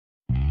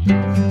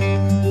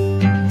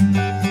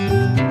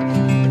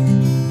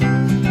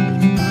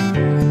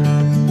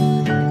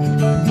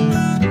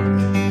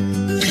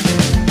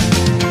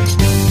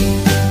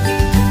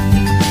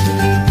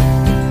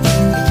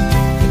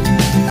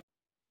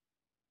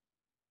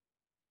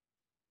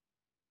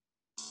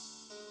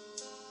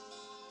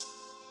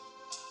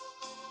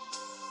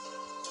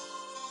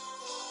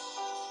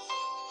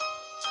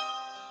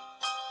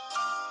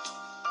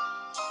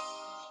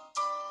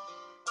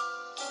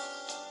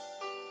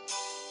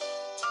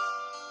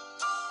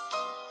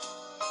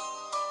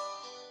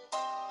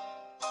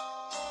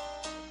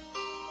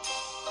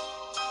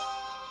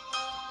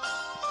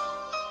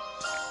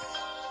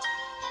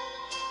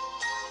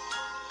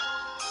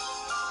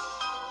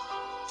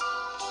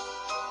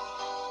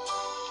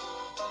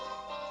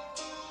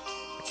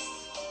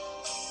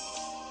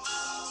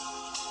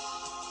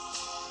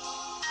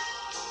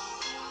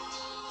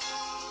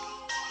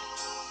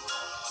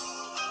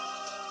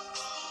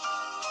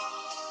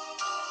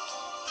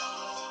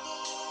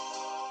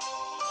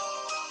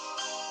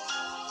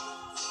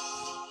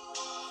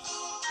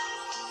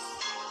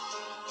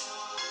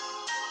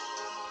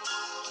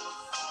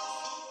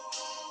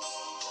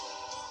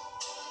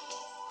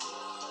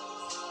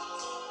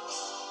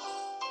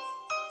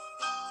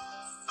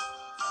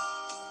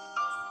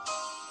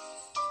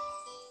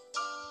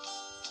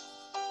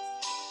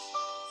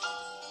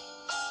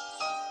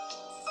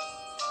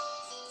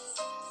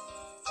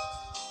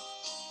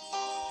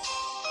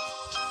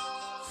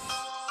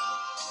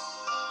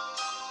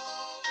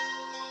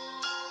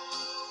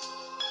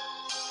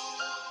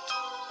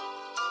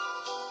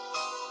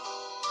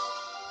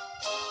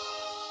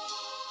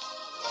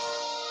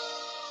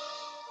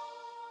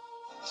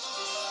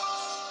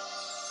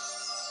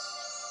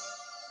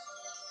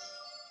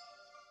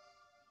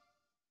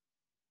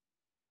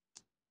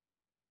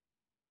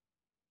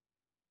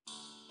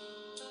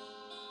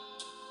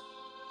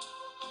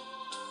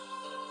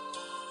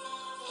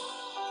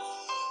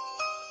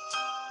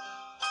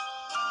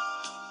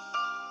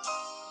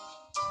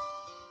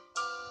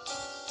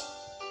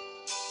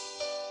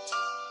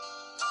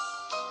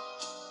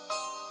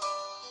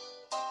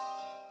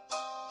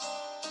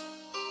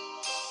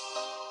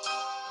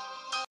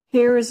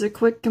Here is a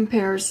quick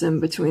comparison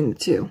between the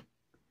two.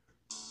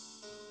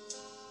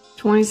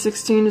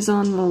 2016 is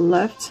on the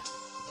left,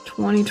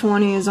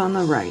 2020 is on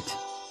the right.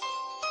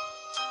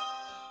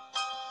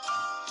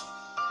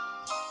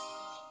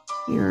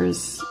 Here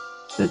is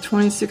the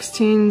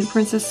 2016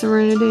 Princess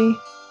Serenity.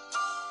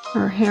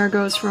 Her hair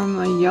goes from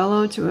a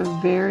yellow to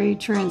a very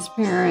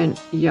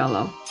transparent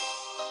yellow.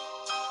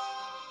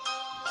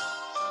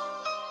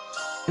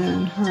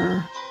 And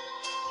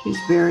she's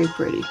very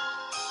pretty.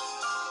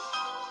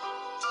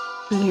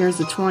 And here's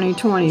the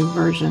 2020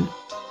 version.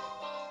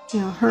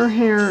 Now her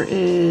hair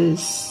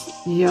is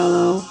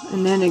yellow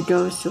and then it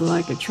goes to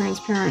like a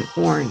transparent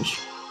orange.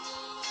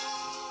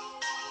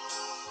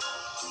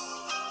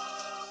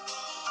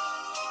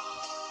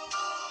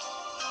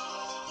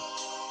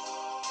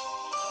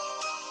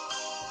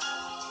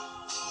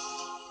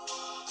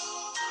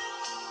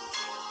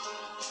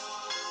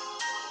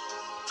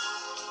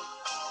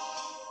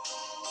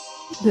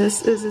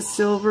 This is a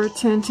silver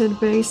tinted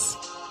base,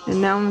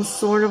 and that one's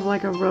sort of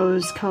like a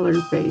rose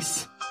colored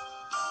base.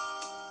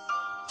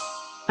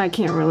 I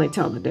can't really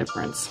tell the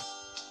difference.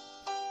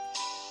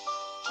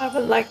 I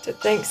would like to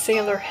thank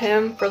Sailor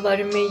Him for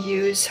letting me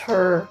use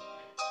her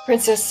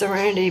Princess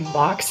Serenity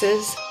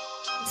boxes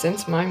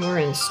since mine were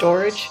in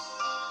storage.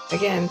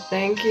 Again,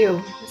 thank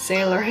you,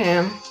 Sailor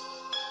Him,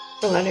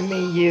 for letting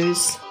me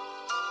use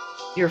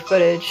your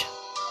footage.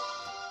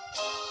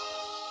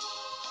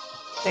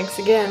 Thanks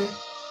again.